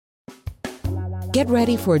Get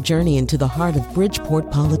ready for a journey into the heart of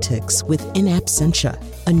Bridgeport politics with In Absentia,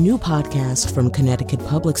 a new podcast from Connecticut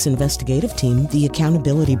Public's investigative team, The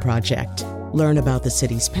Accountability Project. Learn about the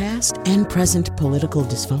city's past and present political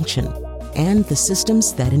dysfunction and the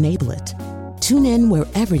systems that enable it. Tune in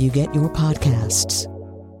wherever you get your podcasts.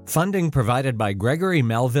 Funding provided by Gregory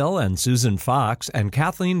Melville and Susan Fox and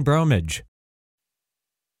Kathleen Bromage.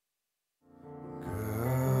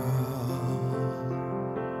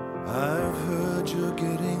 I've heard you're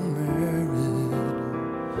getting married.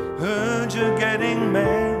 Heard you're getting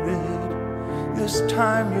married. This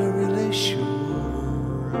time you're really sure.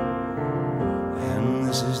 And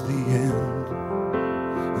this is the end.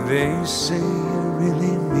 They say you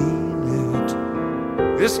really mean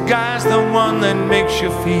it. This guy's the one that makes you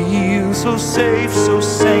feel so safe, so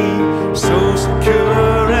sane, so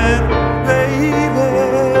secure. And baby,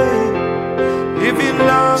 if he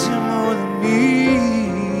loves you more than me,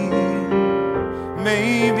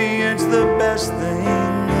 maybe it's the best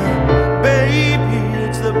thing, baby,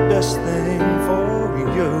 it's the best thing for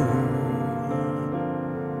you.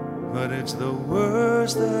 But it's the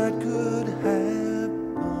worst that could happen.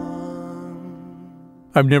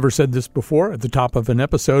 I've never said this before at the top of an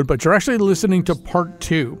episode, but you're actually listening to part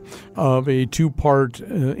 2 of a 2-part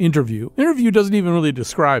interview. Interview doesn't even really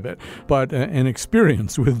describe it, but an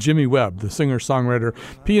experience with Jimmy Webb, the singer-songwriter,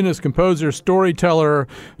 pianist, composer, storyteller.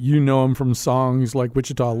 You know him from songs like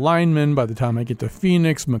Wichita Lineman, By the Time I Get to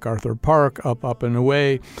Phoenix, MacArthur Park, Up, Up, and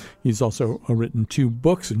Away. He's also written 2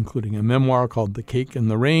 books, including a memoir called The Cake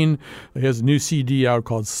and the Rain. He has a new CD out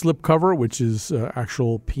called Slipcover, which is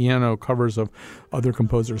actual piano covers of other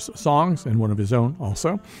composers' songs, and one of his own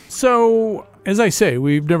also. So, as I say,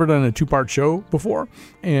 we've never done a 2-part show before,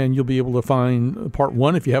 and you'll be able to find part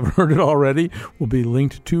 1 if you haven't heard it already. Will be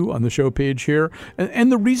linked to on the show page here.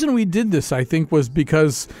 And the reason we did this, I think, was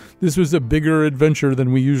because this was a bigger adventure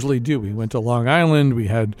than we usually do. We went to Long Island. We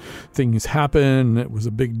had things happen. It was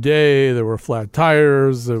a big day. There were flat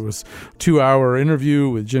tires. There was a 2-hour interview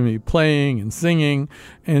with Jimmy playing and singing.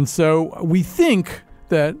 And so we think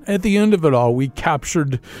that at the end of it all, we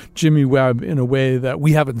captured Jimmy Webb in a way that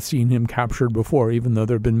we haven't seen him captured before, even though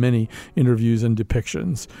there have been many interviews and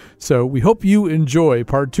depictions. So we hope you enjoy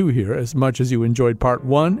part 2 here as much as you enjoyed part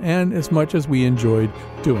 1 and as much as we enjoyed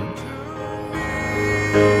doing it.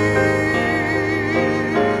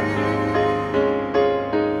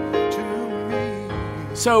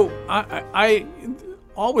 So I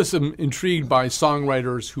always am intrigued by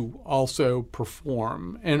songwriters who also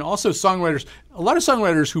perform, and also a lot of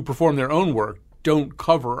songwriters who perform their own work don't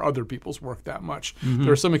cover other people's work that much. Mm-hmm.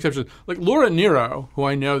 There are some exceptions. Like Laura Nero, who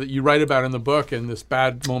I know that you write about in the book, and this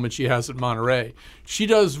bad moment she has at Monterey. She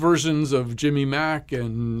does versions of Jimmy Mack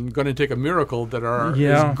and Gonna Take a Miracle that are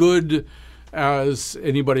as good as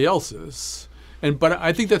anybody else's. But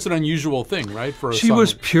I think that's an unusual thing, right? For a She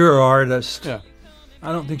was pure artist. Yeah.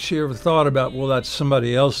 I don't think she ever thought about, well, that's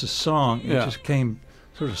somebody else's song. It just came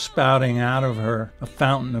sort of spouting out of her, a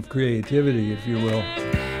fountain of creativity, if you will.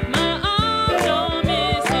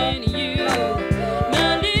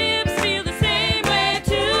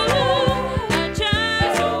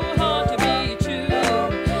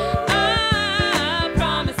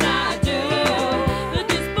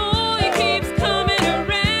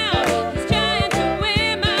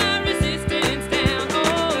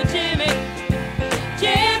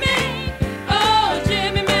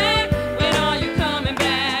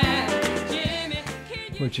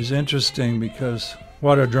 Which is interesting because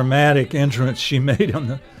what a dramatic entrance she made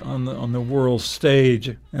on the world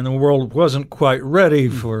stage, and the world wasn't quite ready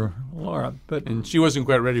for Laura. And she wasn't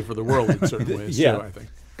quite ready for the world in certain ways too, I think.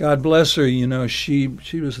 God bless her. You know, she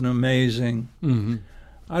was an amazing. Mm-hmm.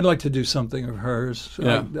 I'd like to do something of hers.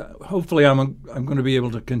 Yeah. Hopefully, I'm going to be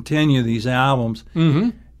able to continue these albums,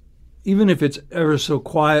 even if it's ever so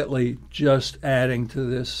quietly, just adding to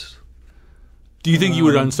this. Do you think you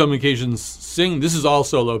would, on some occasions, sing? This is all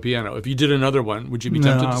solo piano. If you did another one, would you be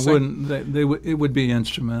tempted to sing? No, I wouldn't. It would be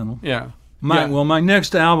instrumental. Yeah. Well, my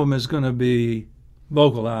next album is going to be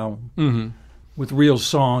vocal album with real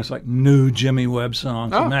songs, like new Jimmy Webb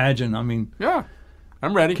songs. Oh. Imagine, I mean. Yeah,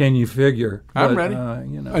 I'm ready. Can you figure? I'm ready.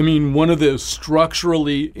 I mean, one of the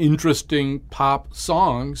structurally interesting pop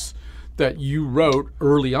songs that you wrote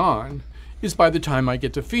early on is By the Time I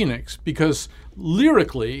Get to Phoenix, because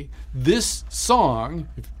lyrically, this song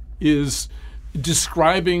is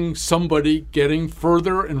describing somebody getting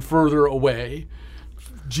further and further away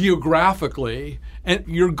geographically, and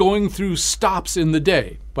you're going through stops in the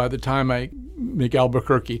day by the time I make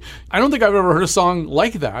Albuquerque. I don't think I've ever heard a song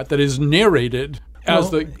like that is narrated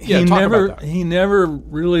as he never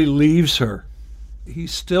really leaves her.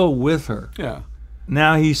 He's still with her. Yeah.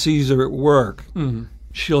 now he sees her at work. Mm-hmm.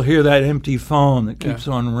 She'll hear that empty phone that keeps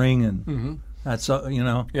on ringing. Mm-hmm. That's you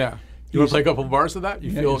know. Yeah. You want to play a couple of bars of that? Do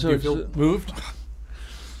you feel moved?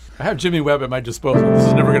 I have Jimmy Webb at my disposal. This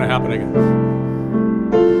is never going to happen again.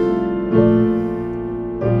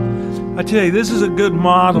 I tell you, this is a good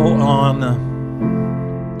model on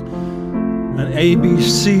an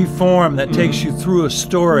ABC form that takes you through a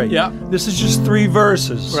story. Yeah. This is just 3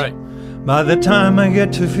 verses. Right. By the time I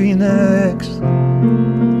get to Phoenix,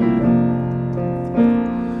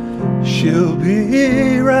 she'll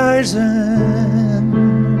be rising.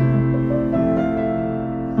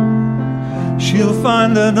 She'll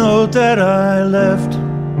find the note that I left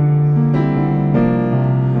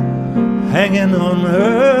hanging on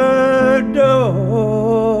her door.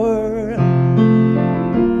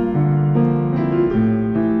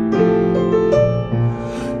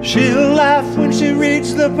 She'll laugh when she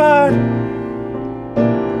reads the part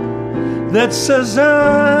that says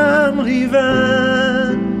I'm leaving,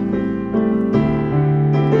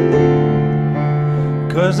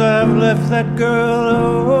 'cause I've left that girl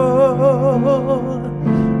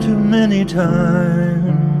too many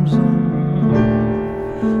times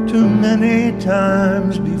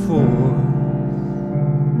before.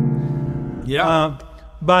 Yeah.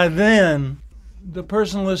 By then, the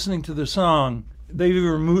person listening to the song, they've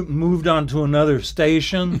either moved on to another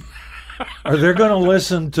station or they're going to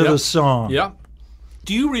listen to the song. Yeah.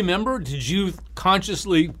 Do you remember, did you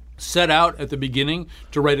consciously set out at the beginning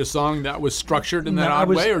to write a song that was structured in that odd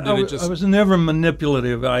way, or did it just... I was never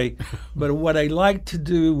manipulative. But what I liked to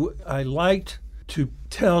do, I liked to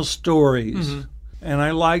tell stories. Mm-hmm. And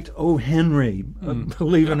I liked O. Henry,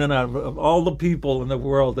 believe it or not, of all the people in the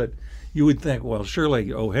world that you would think, well,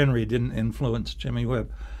 surely O. Henry didn't influence Jimmy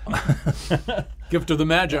Webb. Gift of the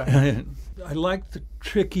Magi. I like the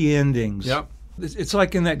tricky endings. Yep. It's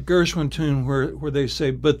like in that Gershwin tune where they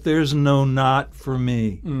say, but there's no not for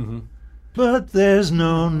me. Mm-hmm. But there's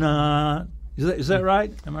no not. Is that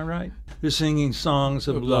right? Am I right? They're singing songs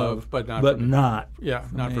of love, but not but for me. not. Yeah,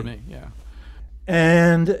 not for me, yeah.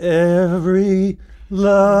 And every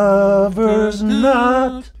lover's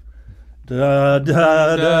knot, da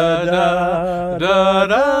da da da da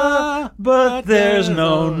da, but there's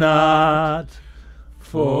no knot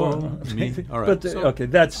for me. All right. But okay,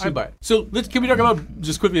 that's. I buy it. So can we talk about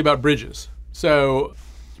just quickly about bridges? So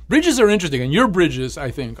bridges are interesting, and your bridges,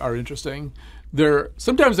 I think, are interesting.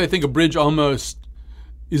 Sometimes I think a bridge almost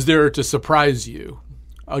is there to surprise you.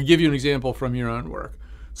 I'll give you an example from your own work.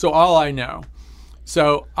 So All I Know.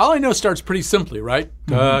 So All I Know starts pretty simply, right?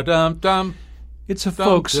 Mm-hmm. Da-dum-dum. It's a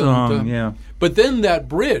folk song, yeah. But then that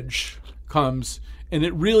bridge comes, and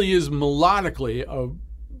it really is melodically a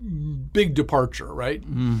big departure, right?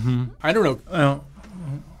 Mm-hmm. I don't know. Well,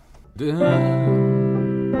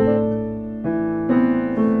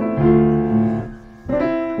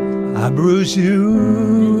 I bruise you,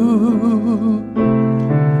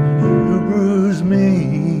 you bruise me.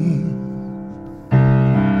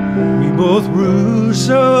 We both bruise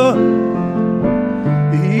so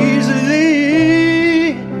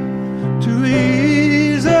easily, too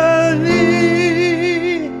easily,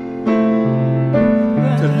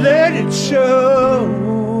 to let it show.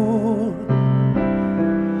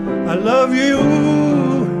 I love you,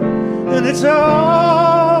 and it's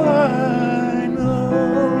all I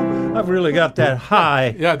know. I've really got that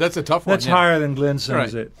high. Yeah, that's a tough one. That's higher than Glenn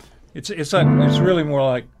sings it. It's really more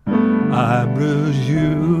like, I bruise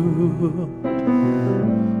you,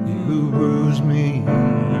 you bruise me.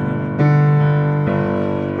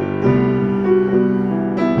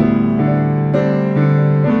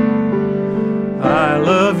 I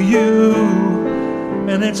love you,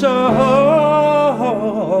 and it's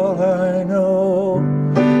all I know.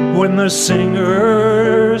 When the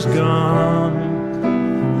singer's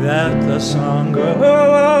gone, that the song goes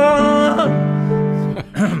on.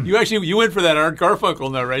 You went for that Art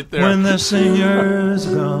Garfunkel note right there. When the singer's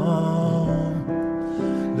gone,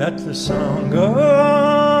 let the song go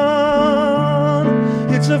on.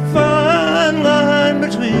 It's a fine line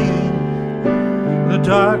between the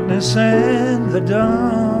darkness and the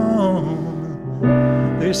dawn.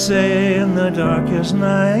 They say in the darkest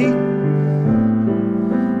night,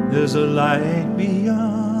 there's a light beyond.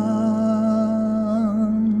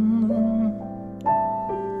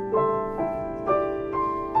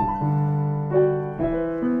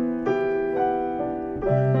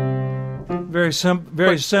 Very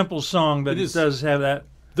simple song, but it does have that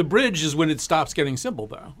The bridge is when it stops getting simple,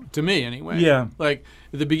 though, to me anyway. Yeah. Like,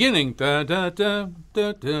 at the beginning, da, da, da,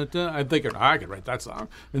 da, da, da, I'm thinking, I could write that song.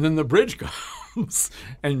 And then the bridge comes.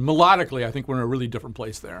 And melodically, I think we're in a really different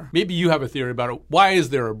place there. Maybe you have a theory about it. Why is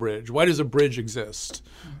there a bridge? Why does a bridge exist?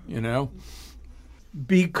 You know?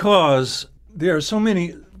 Because there are so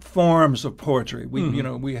many forms of poetry.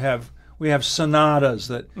 We have sonatas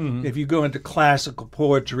that if you go into classical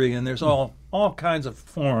poetry, and there's all kinds of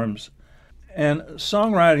forms. And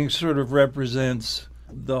songwriting sort of represents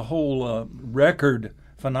the whole record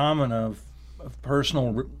phenomena of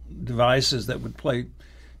personal devices that would play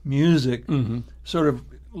music, sort of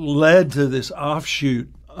led to this offshoot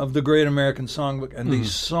of the Great American Songbook and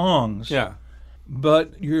these songs. Yeah.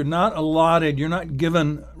 But you're not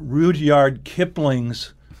given Rudyard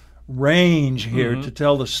Kipling's range here to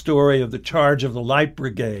tell the story of the Charge of the Light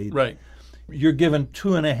Brigade. Right. You're given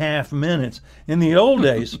 2.5 minutes. In the old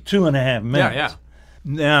days, 2.5 minutes. Yeah.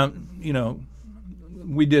 Now,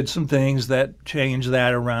 we did some things that changed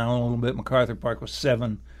that around a little bit. MacArthur Park was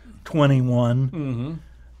 7:21.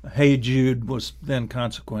 Hey Jude was then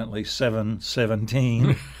consequently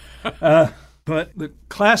 7:17. But the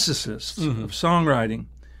classicists of songwriting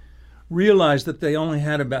realized that they only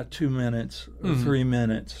had about 2 minutes or 3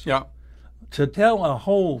 minutes to tell a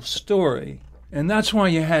whole story. And that's why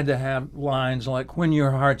you had to have lines like, when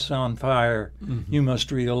your heart's on fire, you must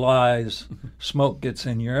realize smoke gets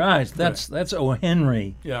in your eyes. That's O.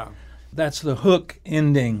 Henry. Yeah. That's the hook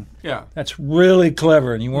ending. Yeah. That's really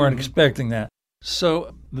clever, and you weren't expecting that.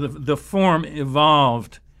 So the form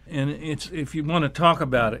evolved, and it's, if you want to talk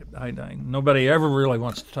about it, nobody ever really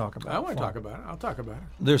wants to talk about it. I want to talk about it. I'll talk about it.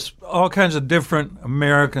 There's all kinds of different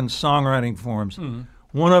American songwriting forms.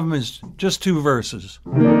 One of them is just 2 verses.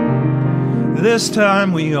 This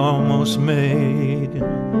time we almost made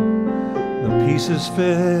the pieces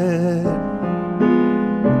fit,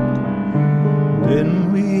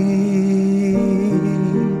 didn't we?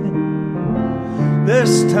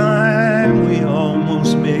 This time we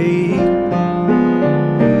almost made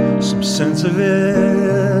some sense of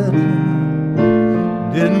it,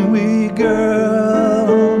 didn't we,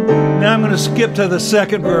 girl? Now I'm going to skip to the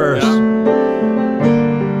second verse.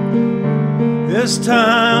 This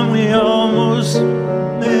time we almost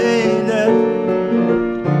made that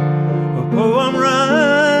a poem rhyme.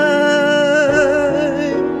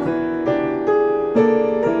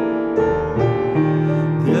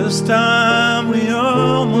 This time we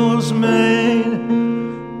almost made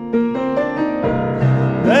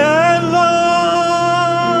that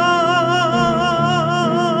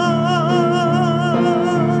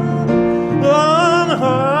long,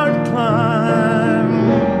 hard climb.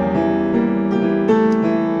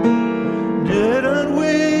 Didn't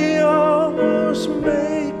we almost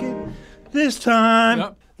make it this time?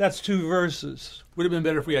 Yep. That's 2 verses. Would have been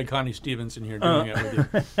better if we had Connie Stevens in here doing it with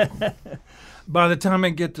you. By the time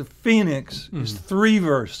I get to Phoenix, it's 3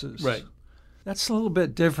 verses. Right. That's a little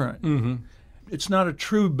bit different. It's not a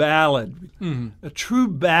true ballad. A true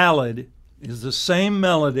ballad is the same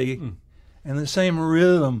melody and the same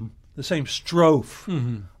rhythm, the same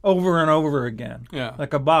strophe over and over again. Yeah.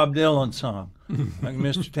 Like a Bob Dylan song, like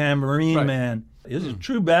Mr. Tambourine Man. It's a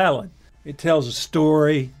true ballad. It tells a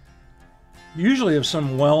story, usually of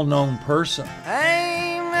some well-known person.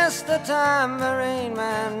 Hey, Mr. Tambourine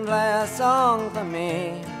Man, play a song for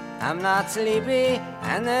me. I'm not sleepy,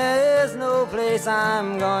 and there is no place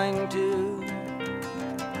I'm going to.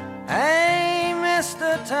 Hey,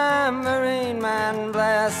 Mr. Tambourine Man,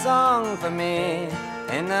 play a song for me.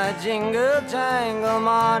 In the jingle jangle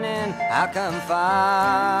morning, I come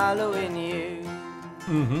following you.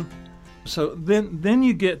 So then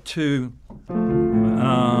you get to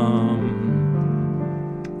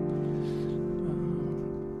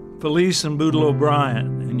Felice and Boodle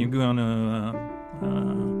O'Brien, and you're going to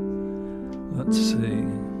let's see,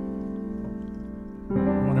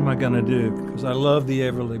 what am I going to do? Because I love the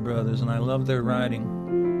Everly Brothers and I love their writing.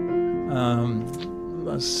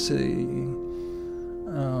 Let's see.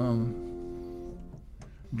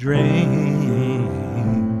 Dream,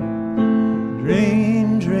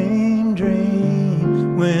 dream, dream,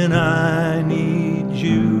 dream when I need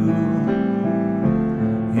you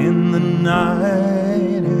in the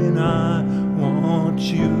night, and I want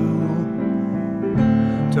you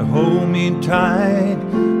to hold me tight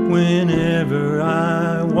whenever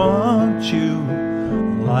I want you.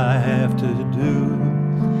 All I have to do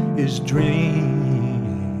is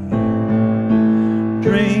dream,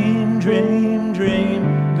 dream, dream, dream.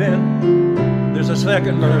 Then there's a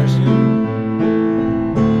second verse.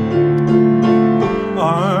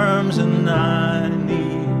 Arms and I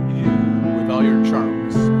need you With all your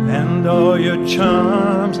charms. and all all your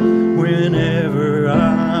charms whenever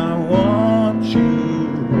I want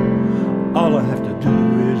you. All I have to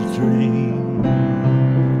do is dream.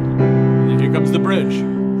 And here comes the bridge.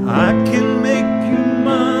 I can make you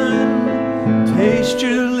mine, taste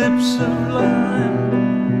your lips of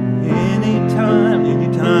lime, anytime,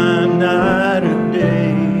 night or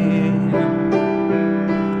day.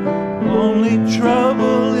 Only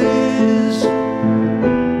trouble is,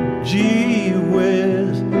 gee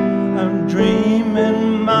whiz, I'm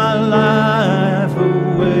dreaming my life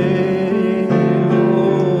away.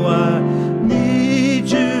 Oh, I need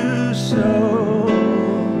you so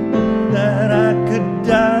that I could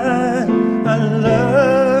die. I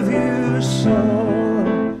love you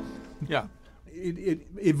so. Yeah. It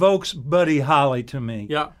evokes Buddy Holly to me.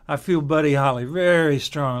 Yeah. I feel Buddy Holly very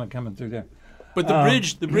strongly coming through there. But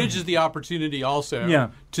the bridge is the opportunity also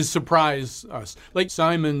to surprise us. Like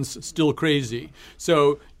Simon's Still Crazy.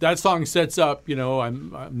 So that song sets up, I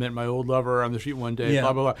met my old lover on the street one day,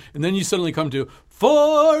 blah, blah, blah. And then you suddenly come to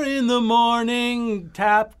 4 a.m,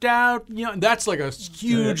 tapped out. That's like a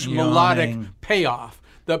huge melodic payoff.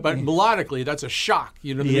 But melodically, that's a shock.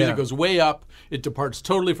 The music goes way up. It departs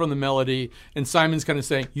totally from the melody. And Simon's kind of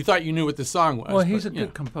saying, you thought you knew what this song was. Well, he's a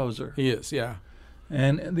good composer. He is, yeah.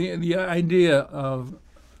 And the idea of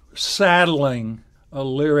saddling a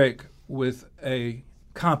lyric with a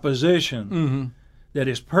composition that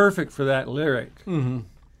is perfect for that lyric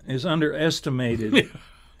is underestimated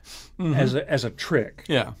as a trick.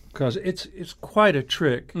 Yeah, because it's quite a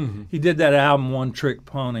trick. He did that album One Trick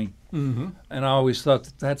Pony, and I always thought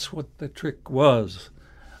that's what the trick was,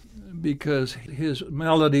 because his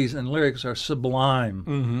melodies and lyrics are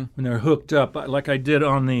sublime when they're hooked up, like I did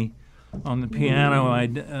on the piano.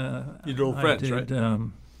 You did Old French, right?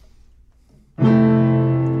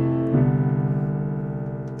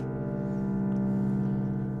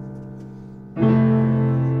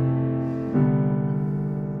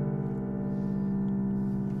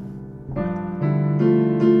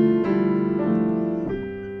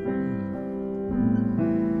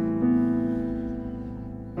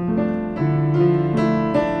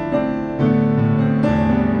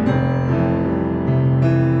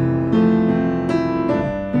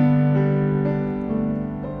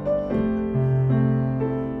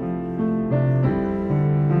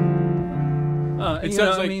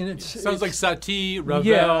 It sounds like Satie,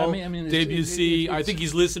 Ravel, Debussy. I think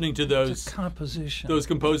he's listening to those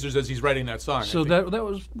composers as he's writing that song. So that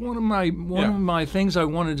was one of my things I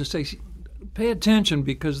wanted to say. Pay attention,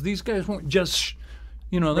 because these guys weren't just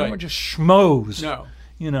they weren't just schmoes.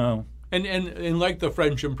 No. And like the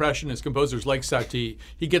French Impressionist composers like Satie,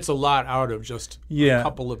 he gets a lot out of just a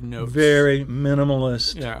couple of notes. Very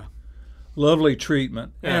minimalist. Yeah. Lovely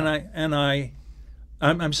treatment. Yeah.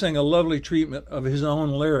 I'm saying a lovely treatment of his own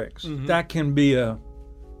lyrics. That can be an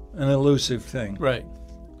elusive thing. Right.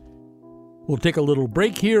 We'll take a little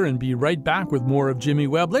break here and be right back with more of Jimmy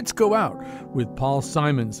Webb. Let's go out with Paul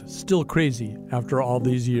Simon's Still Crazy after all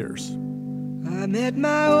these years. I met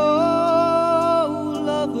my old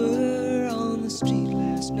lover on the street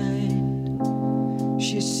last night.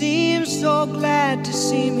 She seemed so glad to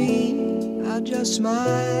see me. I just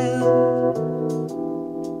smiled.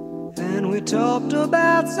 And we talked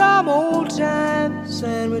about some old times,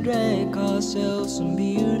 and we drank ourselves some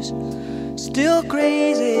beers. Still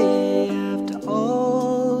crazy after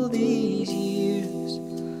all these years.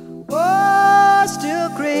 Oh,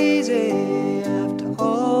 still crazy after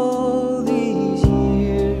all these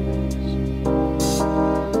years.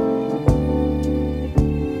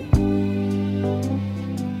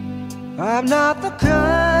 I'm not the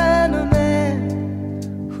kind of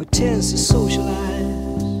man who tends to socialize.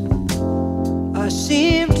 I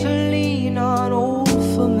seem to lean on old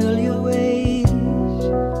familiar ways,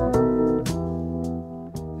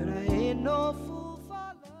 and I ain't no fool for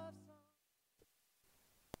love.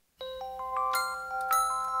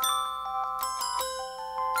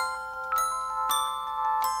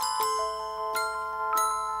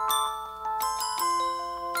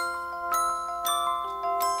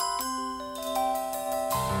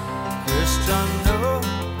 Christian, no,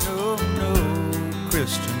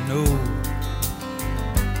 Christian, no.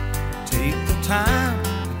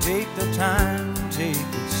 Take the time, take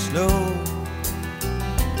it slow.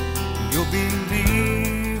 You'll be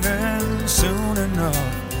leaving soon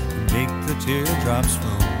enough to make the teardrops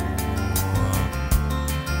flow.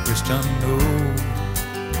 Christian, no.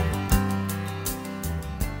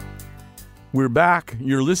 We're back.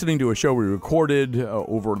 You're listening to a show we recorded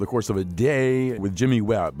over the course of a day with Jimmy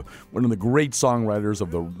Webb, one of the great songwriters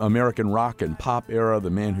of the American rock and pop era, the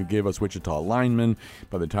man who gave us Wichita Lineman,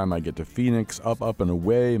 By the Time I Get to Phoenix, Up and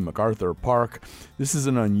Away, MacArthur Park. This is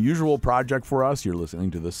an unusual project for us. You're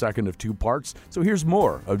listening to the second of 2 parts, so here's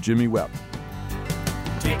more of Jimmy Webb.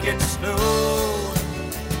 Take it slow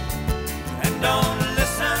and don't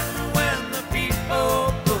listen when the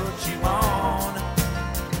people put you on,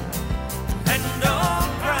 and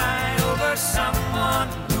don't cry over someone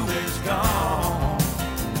who is gone.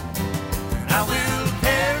 And I will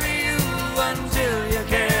carry you until you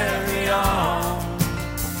carry on,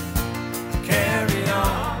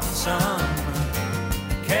 son,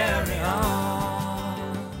 carry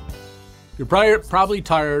on. You're probably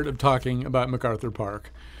tired of talking about MacArthur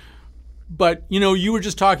Park. But, you were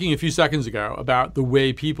just talking a few seconds ago about the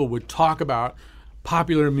way people would talk about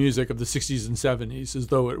popular music of the 60s and 70s as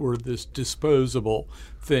though it were this disposable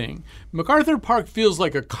thing. MacArthur Park feels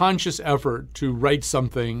like a conscious effort to write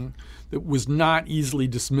something that was not easily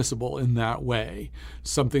dismissible in that way,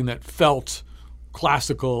 something that felt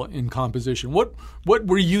classical in composition. What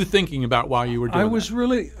were you thinking about while you were doing I was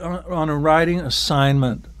really on a writing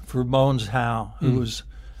assignment for Bones Howe, who was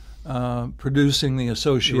producing the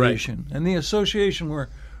Association. Right. And the Association were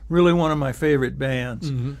really one of my favorite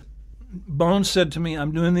bands. Mm-hmm. Bones said to me,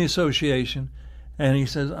 I'm doing the Association, and he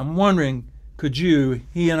says, I'm wondering,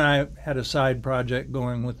 he and I had a side project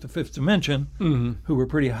going with the Fifth Dimension, who were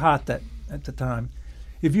pretty hot at the time,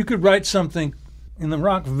 if you could write something in the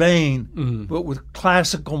rock vein, but with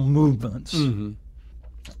classical movements. Mm-hmm.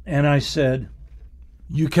 And I said,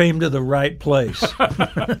 you came to the right place.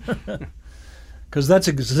 Because that's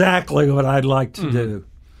exactly what I'd like to do.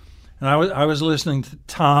 And I was listening to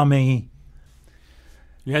Tommy.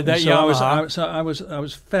 You had that I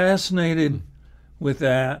was fascinated with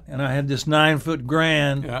that, and I had this 9-foot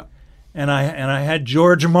Grand, and I had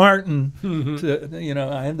George Martin. I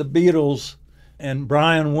had the Beatles and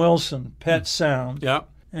Brian Wilson, Pet Sound. Yeah.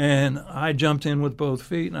 And I jumped in with both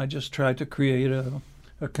feet, and I just tried to create a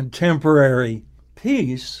contemporary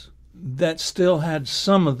piece that still had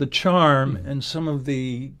some of the charm and some of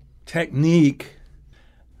the technique.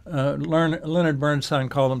 Leonard Bernstein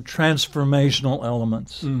called them transformational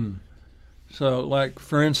elements. So, like,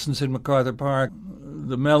 for instance, in MacArthur Park,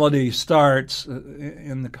 the melody starts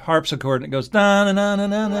in the harpsichord and it goes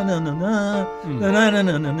da-na-na-na-na-na-na-na,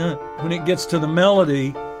 da-na-na-na-na-na. When it gets to the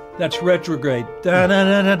melody, that's retrograde.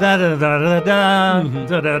 Da-da-da-da-da-da-da-da,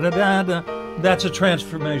 da-da-da-da-da. That's a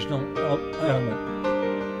transformational element.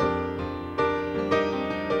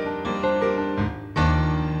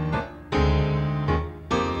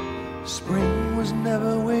 Spring was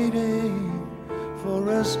never waiting for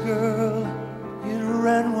us, girl. It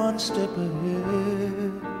ran one step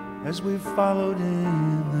ahead as we followed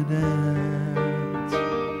in the dance.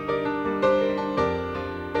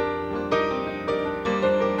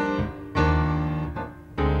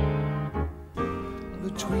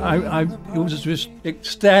 It was just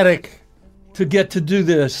ecstatic to get to do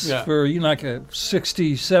this for like a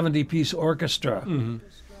 60, 70-piece orchestra. Mm-hmm.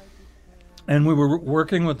 And we were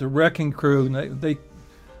working with the Wrecking Crew, and they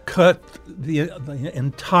cut the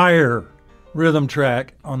entire rhythm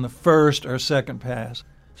track on the first or second pass.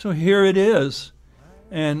 So here it is.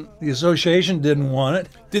 And the Association didn't want it.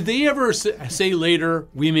 Did they ever say later,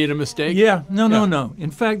 we made a mistake? Yeah. No. In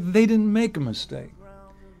fact, they didn't make a mistake.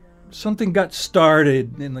 Something got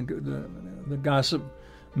started in the gossip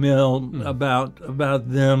mill about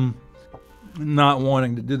them not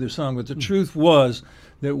wanting to do the song. But the truth was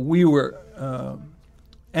that we were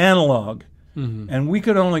analog, and we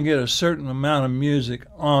could only get a certain amount of music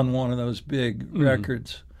on one of those big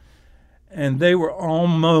records. And they were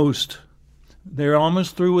almost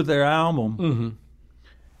through with their album,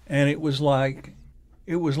 and it was like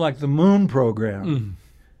the Moon program.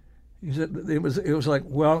 He said it was like,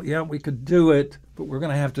 well, yeah, we could do it, but we're going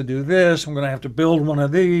to have to do this. We're going to have to build one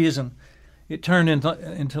of these, and it turned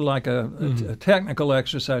into like a technical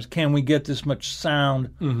exercise. Can we get this much sound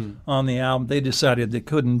on the album? They decided they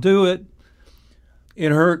couldn't do it.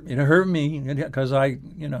 It hurt me because I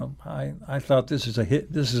thought this is a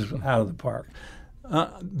hit. This is out of the park.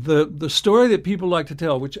 The story that people like to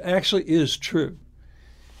tell, which actually is true,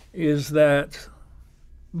 is that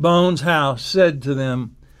Bones Howe said to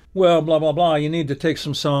them, well, blah, blah, blah, you need to take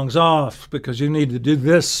some songs off because you need to do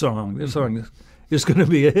this song. This song is going to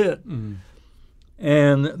be a hit.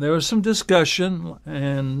 And there was some discussion,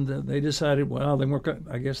 and they decided, well,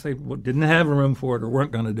 I guess they didn't have room for it or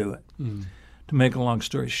weren't going to do it. To make a long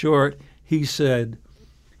story short, he said,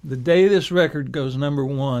 the day this record goes number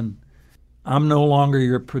one, I'm no longer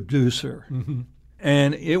your producer. Mm-hmm.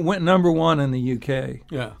 And it went number 1 in the UK.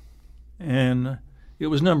 Yeah. And it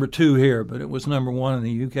was number 2 here, but it was number 1 in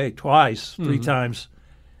the UK twice, 3 times.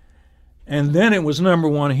 And then it was number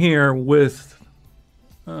 1 here with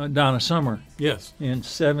Donna Summer. Yes. In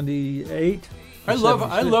 78. I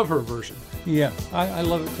love her version. Yeah, I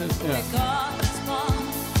love it too. Yeah.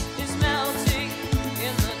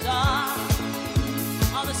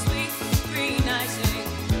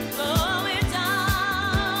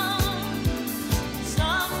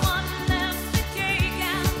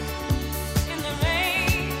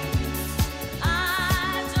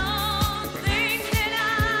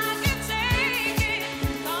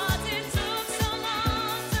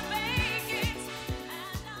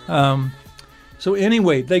 So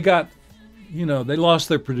anyway, they got, they lost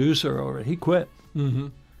their producer over it. He quit. Mm-hmm.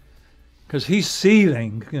 Because he's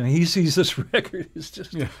seething. He sees this record is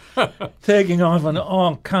just taking off in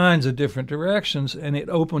all kinds of different directions, and it's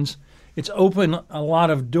opened a lot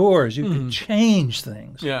of doors. You could change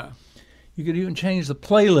things. Yeah. You could even change the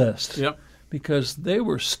playlist. Yep. Because they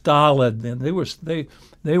were stolid then. They were.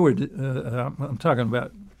 I'm talking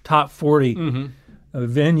about top 40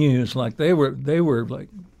 venues. Like they were like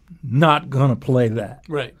not gonna play that.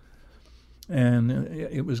 Right. And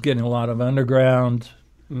it was getting a lot of underground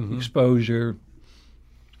exposure.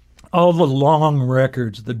 All the long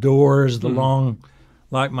records, the Doors, the long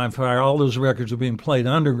Like My Fire, all those records were being played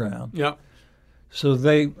underground. Yeah. So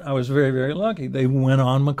I was very, very lucky. They went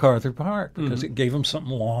on MacArthur Park because it gave them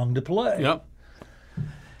something long to play. Yep.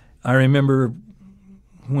 I remember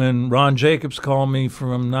when Ron Jacobs called me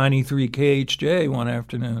from 93 KHJ one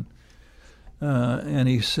afternoon, and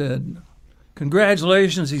he said,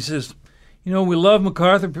 "Congratulations," he says, "we love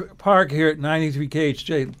MacArthur Park here at 93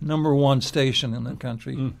 KHJ, #1 station in the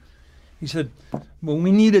country." He said, "Well,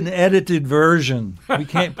 we need an edited version. We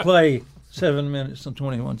can't play 7 minutes and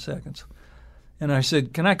 21 seconds. And I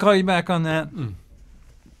said, "Can I call you back on that?"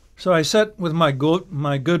 So I sat with my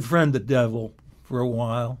good friend, the Devil, for a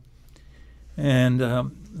while,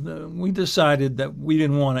 and we decided that we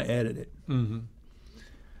didn't want to edit it.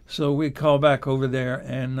 So we called back over there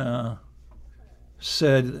and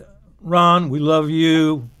said, "Ron, we love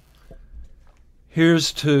you.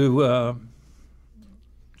 Here's to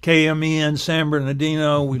KMEN San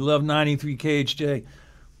Bernardino. We love 93 KHJ.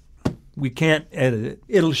 We can't edit it.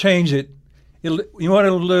 It'll change it. You know what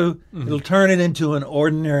it'll do? It'll turn it into an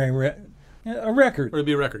ordinary a record. Or it'll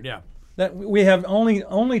be a record, yeah. That we have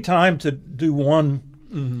only time to do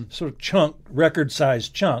one sort of chunk,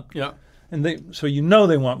 record-sized chunk. Yeah. And they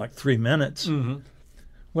want like 3 minutes.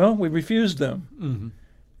 Well, we refused them.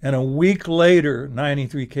 And a week later,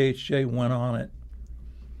 93 KHJ went on it.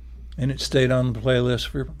 And it stayed on the playlist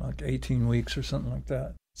for like 18 weeks or something like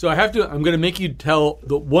that. So I'm going to make you tell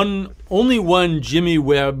only one Jimmy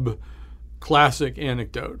Webb classic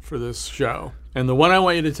anecdote for this show. And the one I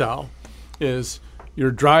want you to tell is you're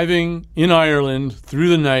driving in Ireland through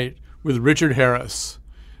the night with Richard Harris,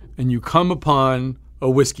 and you come upon a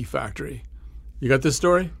whiskey factory. You got this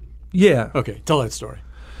story? Yeah. Okay, tell that story.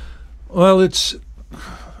 Well, it's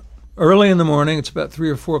early in the morning. It's about 3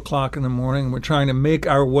 or 4 o'clock in the morning. We're trying to make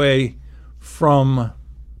our way from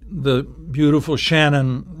the beautiful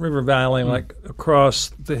Shannon River Valley, like across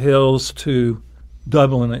the hills to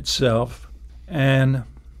Dublin itself. And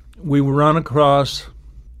we run across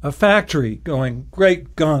a factory going,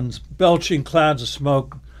 great guns, belching clouds of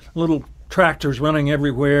smoke, little tractors running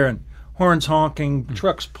everywhere and horns honking,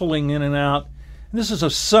 trucks pulling in and out. And this is a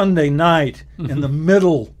Sunday night in the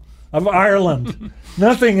middle of Ireland.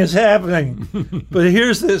 Nothing is happening. But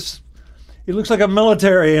here's this, it looks like a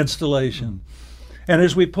military installation. And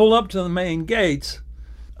as we pull up to the main gates,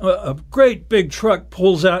 a great big truck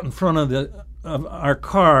pulls out in front of our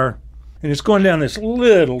car, and it's going down this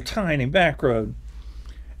little tiny back road.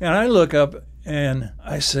 And I look up and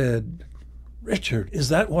I said, "Richard, is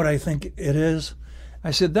that what I think it is?"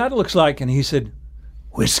 I said, "That looks like," and he said,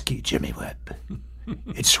 "Whiskey, Jimmy Webb.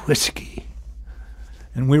 It's whiskey."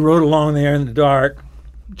 And we rode along there in the dark,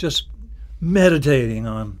 just meditating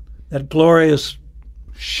on that glorious,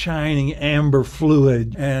 shining amber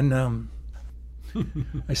fluid. And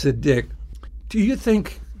I said, "Dick, do you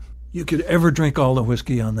think you could ever drink all the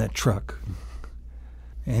whiskey on that truck?"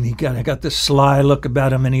 And I got this sly look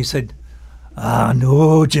about him, and he said,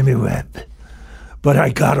 "No, Jimmy Webb, but I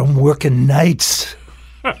got him working nights."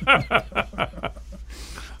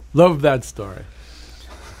 Love that story.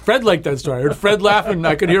 Fred liked that story. I heard Fred laughing.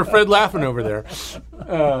 I could hear Fred laughing over there.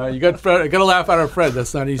 You got Fred. I got to laugh out of Fred.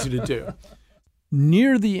 That's not easy to do.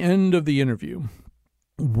 Near the end of the interview,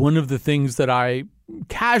 one of the things that I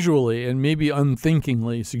casually and maybe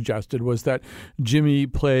unthinkingly suggested was that Jimmy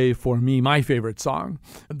play for me my favorite song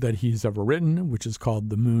that he's ever written, which is called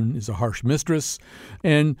 "The Moon is a Harsh Mistress."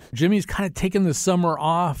 And Jimmy's kind of taken the summer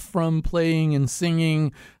off from playing and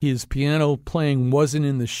singing. His piano playing wasn't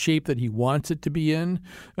in the shape that he wants it to be in.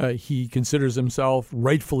 He considers himself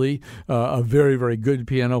rightfully a very, very good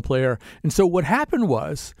piano player. And so what happened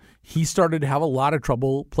was he started to have a lot of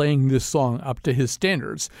trouble playing this song up to his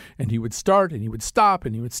standards. And he would start and he would stop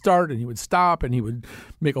and he would start and he would stop and he would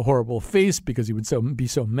make a horrible face because he would be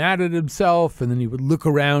so mad at himself. And then he would look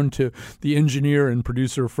around to the engineer and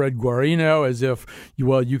producer Fred Guarino as if,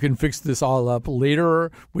 well, you can fix this all up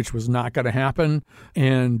later, which was not going to happen.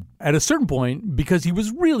 And at a certain point, because he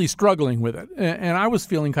was really struggling with it, and I was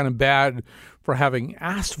feeling kind of bad for having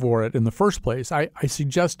asked for it in the first place, I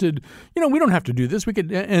suggested, we don't have to do this. We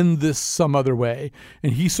could end this some other way.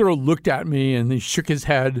 And he sort of looked at me and he shook his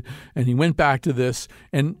head and he went back to this.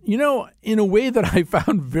 And, in a way that I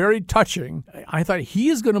found very touching, I thought he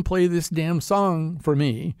is going to play this damn song for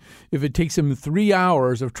me if it takes him 3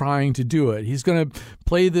 hours of trying to do it. He's going to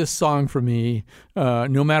play this song for me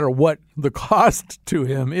no matter what the cost to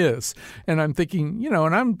him is. And I'm thinking,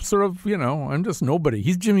 and I'm sort of, I'm just nobody.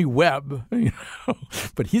 He's Jimmy Webb,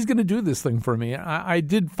 but he's going to do this thing for me. I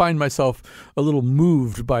did find myself a little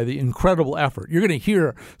moved by the incredible effort. You're going to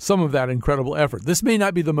hear some of that incredible effort. This may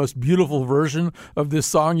not be the most beautiful version of this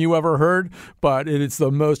song you ever heard, but it's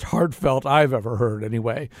the most heartfelt I've ever heard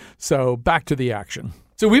anyway. So back to the action.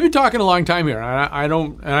 So we've been talking a long time here.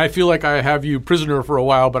 I feel like I have you prisoner for a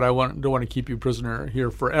while, but I don't want to keep you prisoner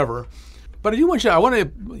here forever. But I want to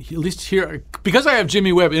at least hear, because I have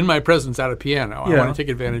Jimmy Webb in my presence at a piano, I want to take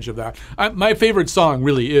advantage of that. My favorite song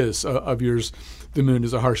really is of yours, "The Moon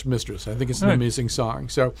is a Harsh Mistress." I think it's an amazing song.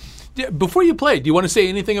 So before you play, do you want to say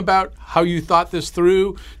anything about how you thought this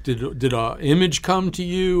through? Did an image come to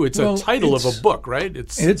you? It's a title of a book, right?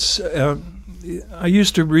 I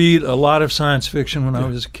used to read a lot of science fiction when I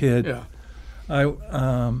was a kid.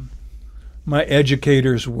 Yeah. My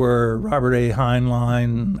educators were Robert A.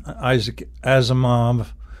 Heinlein, Isaac Asimov,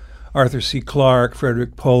 Arthur C. Clarke,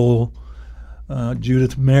 Frederick Pohl,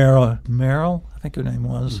 Judith Merrill, I think her name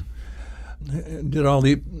was. Did all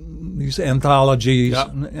these anthologies. Yeah.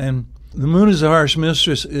 And "The Moon is a Harsh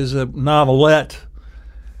Mistress" is a novelette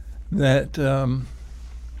that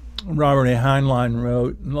Robert A. Heinlein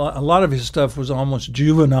wrote. A lot of his stuff was almost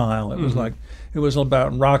juvenile. It was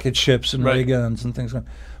about rocket ships and ray guns and things like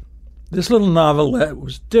that. This little novelette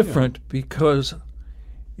was different because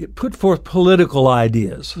it put forth political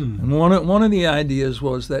ideas. And one of the ideas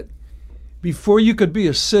was that before you could be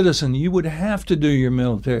a citizen, you would have to do your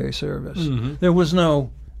military service. There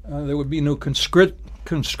would be no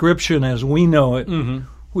conscription as we know it,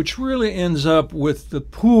 which really ends up with the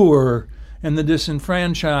poor and the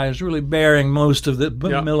disenfranchised really bearing most of the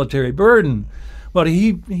military burden. But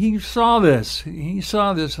he saw this.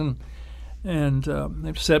 And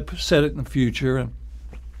they've set it in the future. And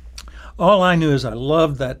all I knew is I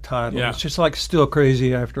loved that title. Yeah. It's just like Still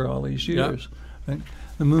Crazy after all these years. Yeah.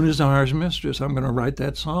 "The Moon is a Harsh Mistress." I'm going to write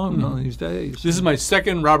that song one of these days. This is my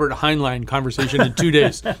second Robert Heinlein conversation in 2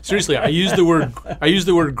 days. Seriously, I used the word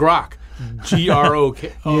grok.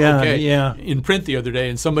 Grok. Yeah. In print the other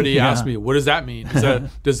day, and somebody asked me, "What does that mean?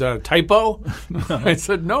 Does that a typo?" I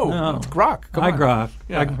said, "No, it's grok." Come on. Grok.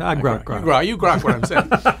 Yeah, I grok. You grok what I'm saying.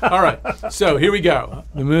 All right, so here we go.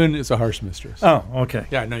 "The Moon is a Harsh Mistress." Oh, okay.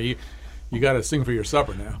 Yeah, no, you got to sing for your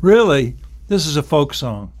supper now. Really, this is a folk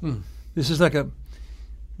song. This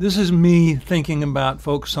is me thinking about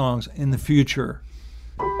folk songs in the future.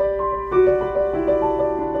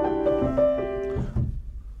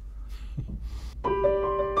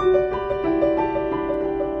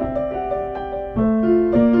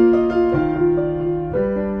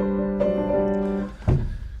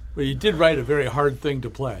 But you did write a very hard thing to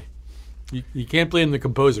play. You can't blame the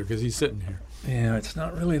composer because he's sitting here. Yeah, it's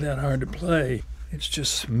not really that hard to play. It's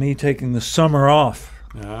just me taking the summer off.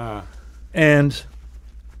 Ah. And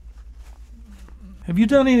have you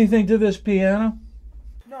done anything to this piano?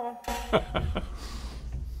 No.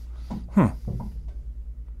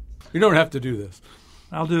 You don't have to do this.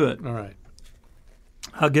 I'll do it. All right.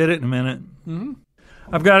 I'll get it in a minute.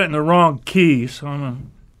 I've got it in the wrong key, so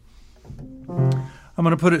I'm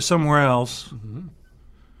going to put it somewhere else.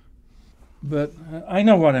 But I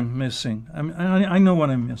know what I'm missing. I know what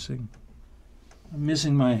I'm missing. I'm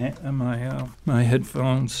missing my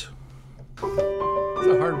headphones. It's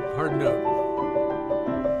a hard note.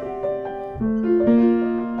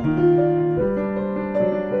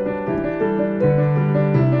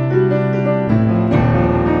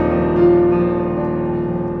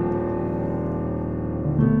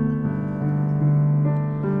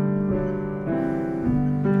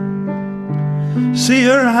 See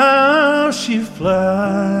her how she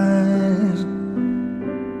flies,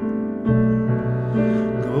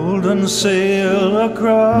 golden sail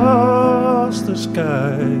across the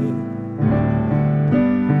sky,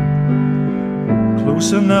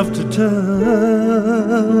 close enough to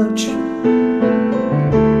touch,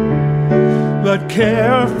 but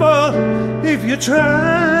careful if you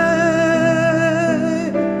try.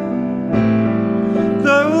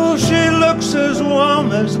 Though she looks as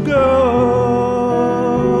warm as gold,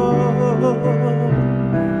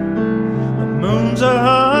 the moon's a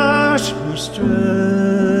harsh mistress.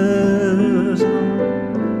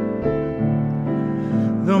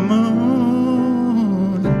 The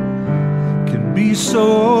moon can be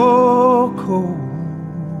so cold.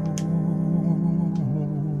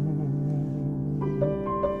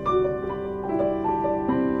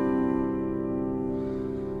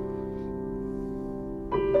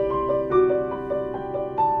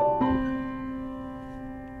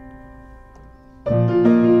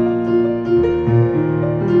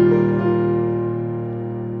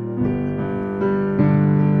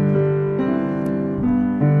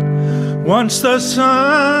 Once the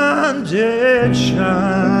sun did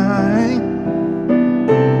shine,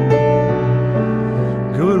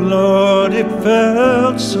 good Lord, it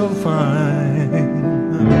felt so fine.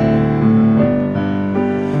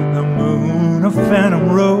 The moon, a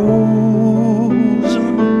phantom rose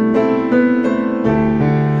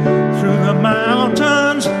through the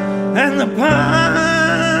mountains and the pines,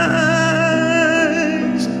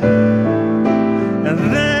 and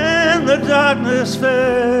then the darkness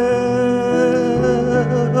fell.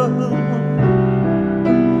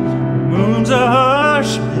 Moon's a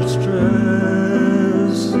harsh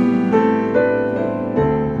mistress.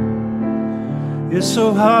 It's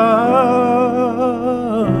so hard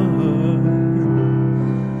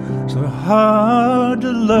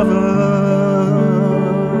to love her.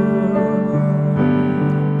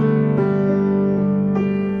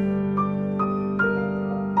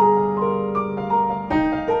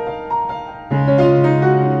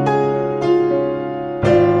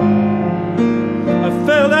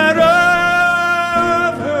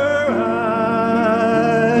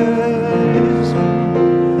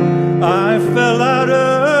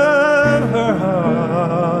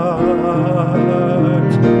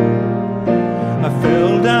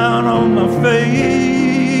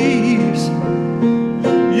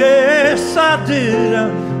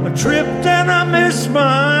 I tripped and I missed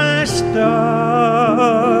my start.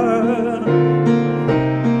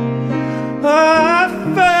 I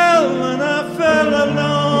fell and I fell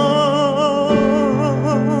alone.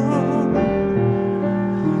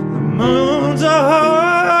 The moon's a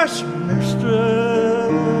harsh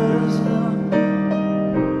mistress,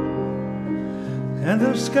 and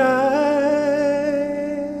the sky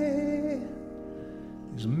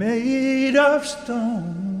is made of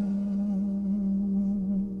stone.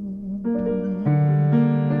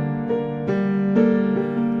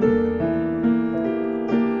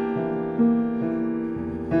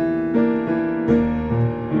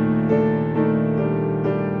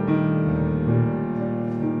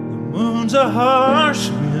 A harsh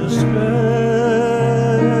mistress.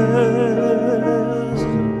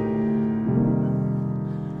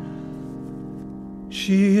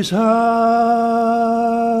 She's hard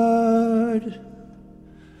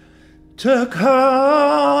to call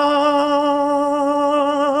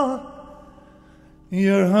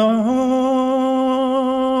your home.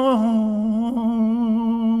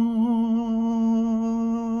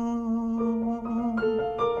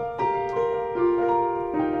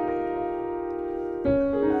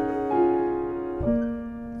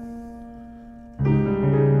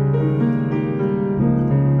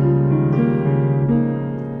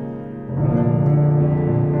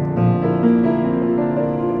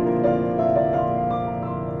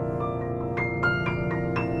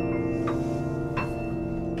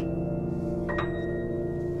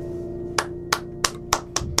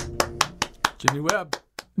 Jimmy Webb.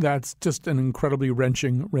 That's just an incredibly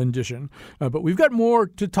wrenching rendition. But we've got more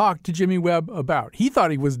to talk to Jimmy Webb about. He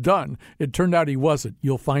thought he was done. It turned out he wasn't.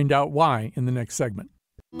 You'll find out why in the next segment.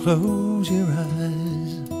 Close your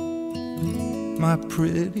eyes, my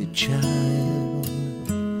pretty child.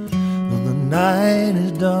 Well, the night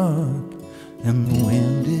is dark and the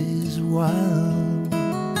wind is wild.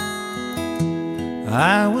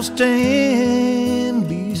 I will stand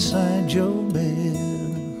beside your bed.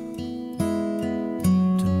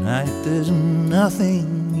 Tonight there's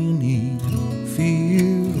nothing you need,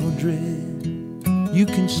 fear or dread. You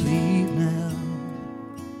can sleep now.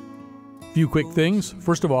 Few quick things.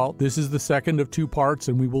 First of all, this is the second of 2 parts,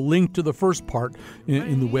 and we will link to the first part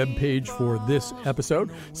in the web page for this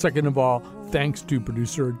episode. Second of all, thanks to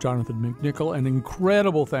producer Jonathan McNichol, and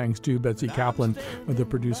incredible thanks to Betsy Kaplan, the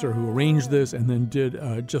producer who arranged this and then did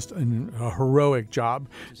just a heroic job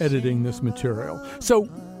editing this material. So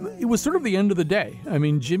it was sort of the end of the day. I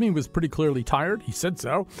mean, Jimmy was pretty clearly tired. He said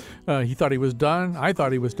so. He thought he was done. I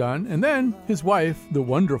thought he was done. And then his wife, the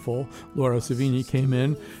wonderful Laura Savini, came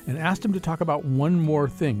in and asked him to talk about one more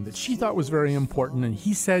thing that she thought was very important, and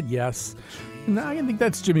he said yes. And I think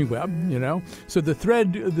that's Jimmy Webb, you know. So the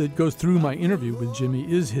thread that goes through my interview with Jimmy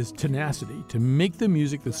is his tenacity to make the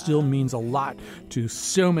music that still means a lot to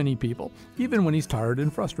so many people, even when he's tired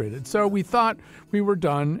and frustrated. So we thought we were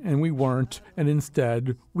done, and we weren't, and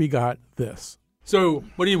instead we got this. So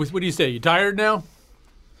what do you say? You tired now?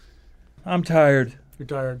 I'm tired. You're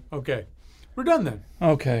tired? Okay. We're done then.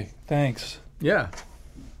 Okay, thanks. Yeah.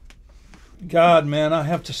 God, man, I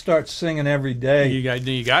have to start singing every day. You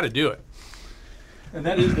got to do it. And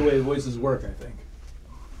that is the way voices work, I think.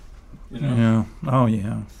 You know? Yeah. Oh,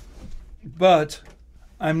 yeah. But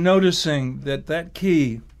I'm noticing that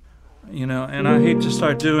key, you know, and I hate to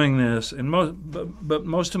start doing this, and but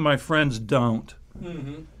most of my friends don't.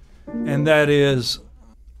 Mm-hmm. And that is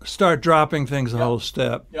start dropping things a whole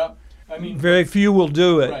step. Yeah. I mean, very few will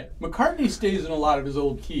do it. Right. McCartney stays in a lot of his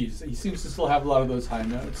old keys. He seems to still have a lot of those high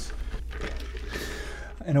notes.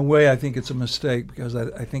 In a way, I think it's a mistake because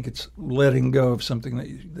I think it's letting go of something that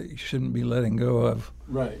you shouldn't be letting go of.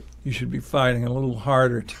 Right. You should be fighting a little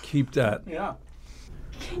harder to keep that. Yeah.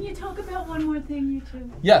 Can you talk about one more thing, you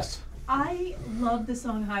two? Yes. I love the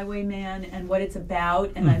song Highwayman and what it's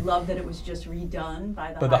about, and I love that it was just redone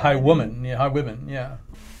by the Highwomen. Yeah, Highwomen. Yeah.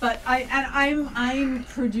 But I'm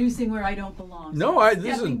producing where I don't belong. No, so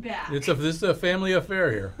this is a family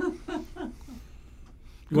affair here.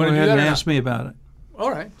 You want to do that and ask me about it? All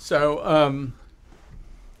right. So,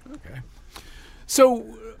 okay. So,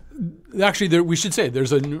 actually, we should say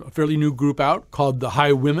there's a fairly new group out called the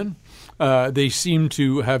Highwomen. They seem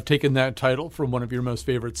to have taken that title from one of your most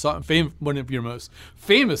one of your most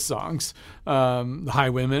famous songs, the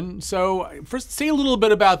Highwomen. So, first, say a little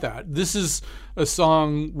bit about that. This is a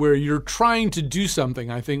song where you're trying to do something,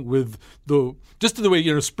 I think, with just the way,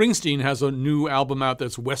 you know, Springsteen has a new album out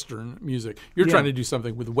that's Western music. You're trying to do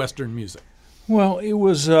something with Western music. Well, it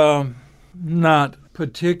was not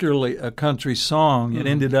particularly a country song. It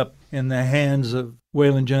ended up in the hands of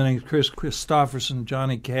Waylon Jennings, Chris Christopherson,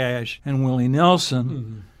 Johnny Cash, and Willie Nelson.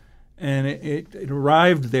 Mm-hmm. And it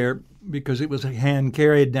arrived there because it was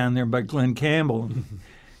hand-carried down there by Glenn Campbell. Mm-hmm.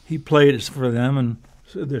 He played it for them, and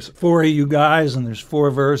so there's 4 of you guys, and there's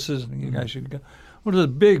 4 verses, and you guys should go. Well, it was a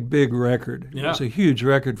big, big record. Yeah. It was a huge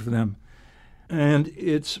record for them. And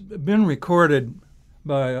it's been recorded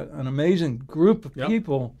by an amazing group of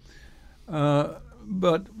people.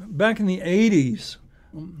 But back in the 80s,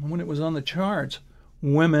 when it was on the charts,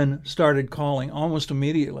 women started calling almost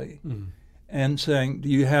immediately and saying, do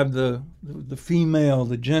you have the female,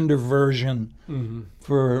 the gender version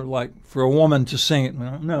for a woman to sing it?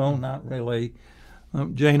 No, not really.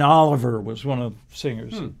 Jane Oliver was one of the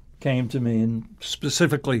singers that came to me and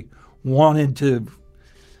specifically wanted to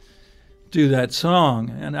do that song,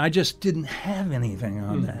 and I just didn't have anything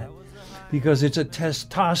on that because it's a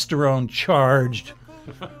testosterone-charged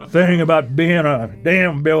thing about being a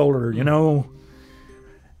dam builder, you know,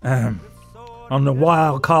 on the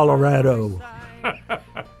wild Colorado.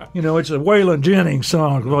 You know, it's a Waylon Jennings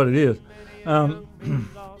song, is what it is.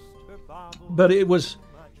 But it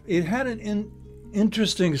had an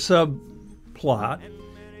interesting subplot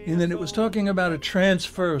in that it was talking about a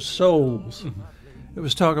transfer of souls. It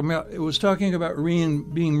was talking about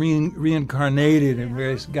being reincarnated in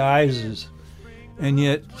various guises, and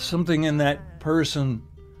yet something in that person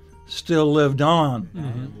still lived on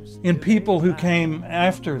in people who came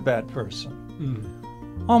after that person.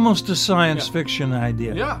 Almost a science fiction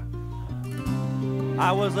idea. Yeah.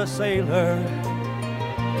 I was a sailor,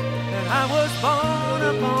 and I was born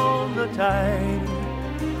upon the tide,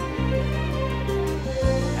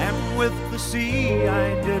 and with the sea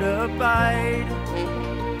I did abide.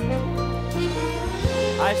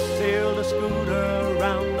 I sailed a schooner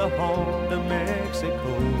around the Horn to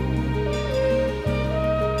Mexico.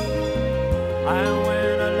 I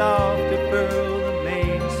went aloft to furl the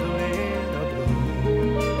mainsail in a blow.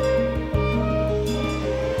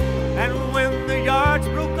 And when the yards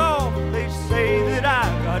broke off, they say that I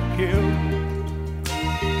got killed.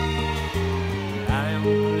 I am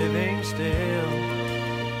living still.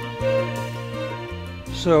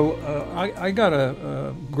 So I got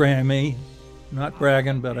a Grammy, not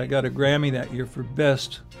bragging, but I got a Grammy that year for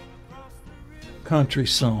Best country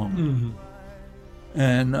song. Mm-hmm.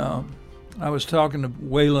 And I was talking to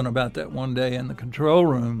Waylon about that one day in the control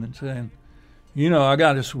room and saying, I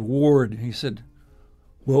got this award. He said,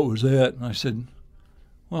 what was that? And I said,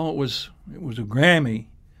 well, it was a Grammy.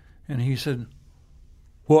 And he said,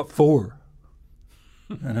 what for?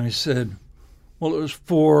 And I said, well, it was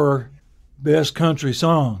for Best Country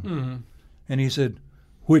Song. Mm-hmm. And he said,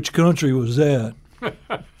 which country was that?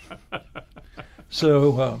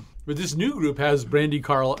 So... but this new group has Brandi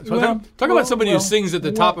Carlile. Talk Well, about somebody who sings at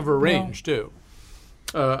the top well, of her range too.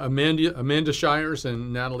 Amanda Shires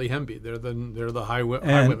and Natalie Hemby. They're the high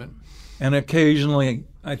women. And occasionally,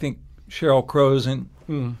 I think Sheryl Crow's in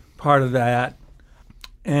part of that.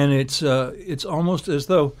 And it's almost as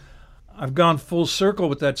though I've gone full circle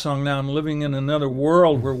with that song now. I'm living in another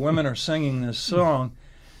world where women are singing this song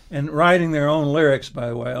and writing their own lyrics, by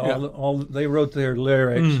the way. They wrote their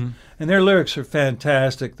lyrics. Mm-hmm. And their lyrics are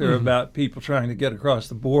fantastic. They're about people trying to get across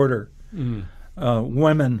the border.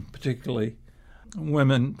 Women, particularly.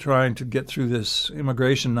 Women trying to get through this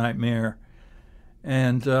immigration nightmare.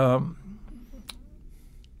 And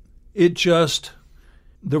it just...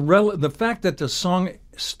 The fact that the song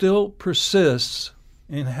still persists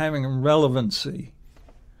in having relevancy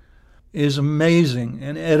is amazing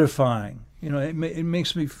and edifying. It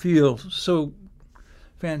makes me feel so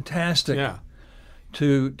fantastic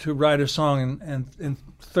to write a song and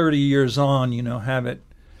 30 years on,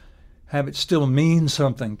 have it still mean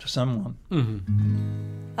something to someone.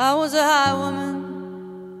 Mm-hmm. I was a high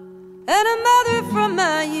woman and a mother from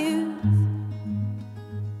my youth.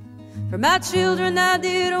 For my children I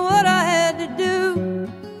did what I had to do.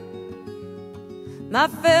 My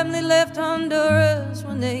family left Honduras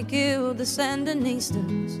when they killed the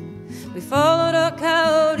Sandinistas. We followed a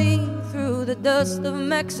coyote through the dust of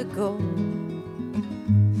Mexico.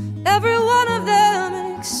 Every one of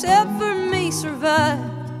them except for me survived,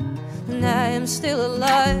 and I am still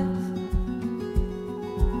alive.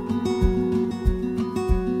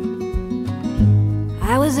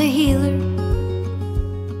 I was a healer.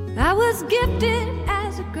 I was gifted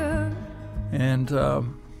as a girl. And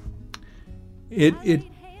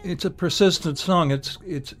it's a persistent song. It's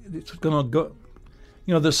gonna go.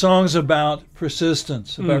 The song's about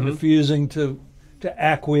persistence, about refusing to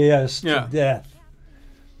acquiesce to death.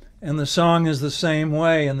 And the song is the same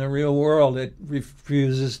way in the real world. It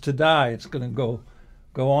refuses to die. It's going to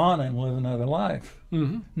go on and live another life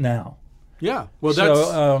now. Yeah, well,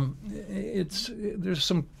 there's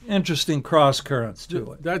some interesting cross currents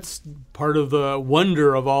to it. That's part of the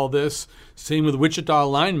wonder of all this. Same with Wichita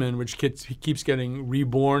Lineman, which keeps getting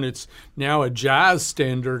reborn. It's now a jazz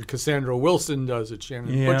standard. Cassandra Wilson does it.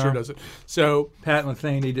 Shannon Butcher does it. So Pat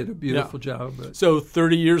Metheny did a beautiful job. But. So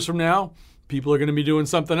 30 years from now, people are going to be doing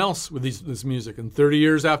something else with this music, and 30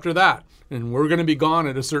 years after that, and we're going to be gone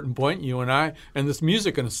at a certain point, you and I, and this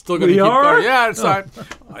music is still going to keep going. Yeah, it's not.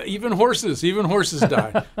 Even horses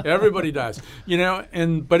die. Everybody dies.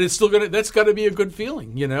 But it's still going to. That's got to be a good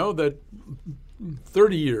feeling. That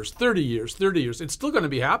 30 years, it's still going to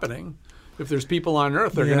be happening. If there's people on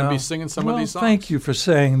Earth, they're going to be singing some of these songs. Thank you for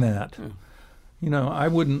saying that. Yeah. I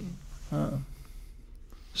wouldn't.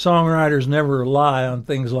 Songwriters never rely on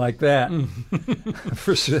things like that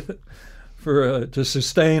to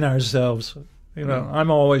sustain ourselves. I'm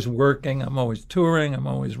always working, I'm always touring, I'm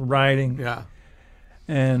always writing. Yeah.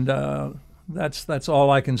 And that's all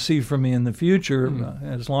I can see for me in the future.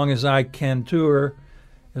 As long as I can tour,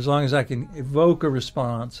 as long as I can evoke a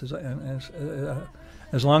response,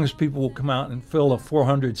 as long as people will come out and fill a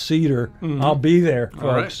 400-seater, I'll be there,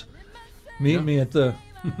 folks. Right. Meet me at the...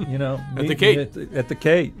 at the Cape. At the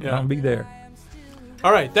Cape. Yeah. I'll be there.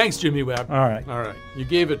 All right. Thanks, Jimmy Webb. All right. You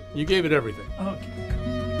gave it everything. Okay.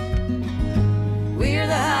 We're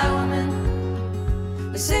the high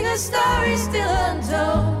women. We sing a story still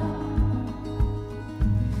untold.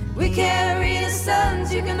 We carry the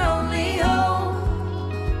sons you can only hold.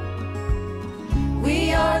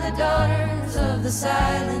 We are the daughters of the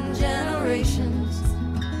silent generations.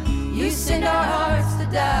 You send our hearts to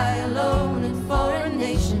die alone in foreign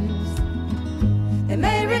nations. They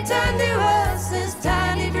may return to us as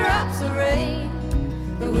tiny drops of rain,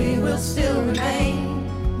 but we will still remain.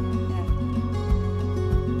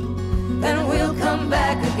 And we'll come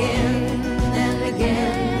back again and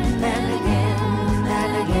again and again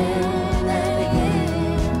and again and again.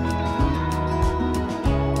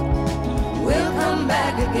 We'll come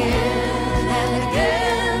back again.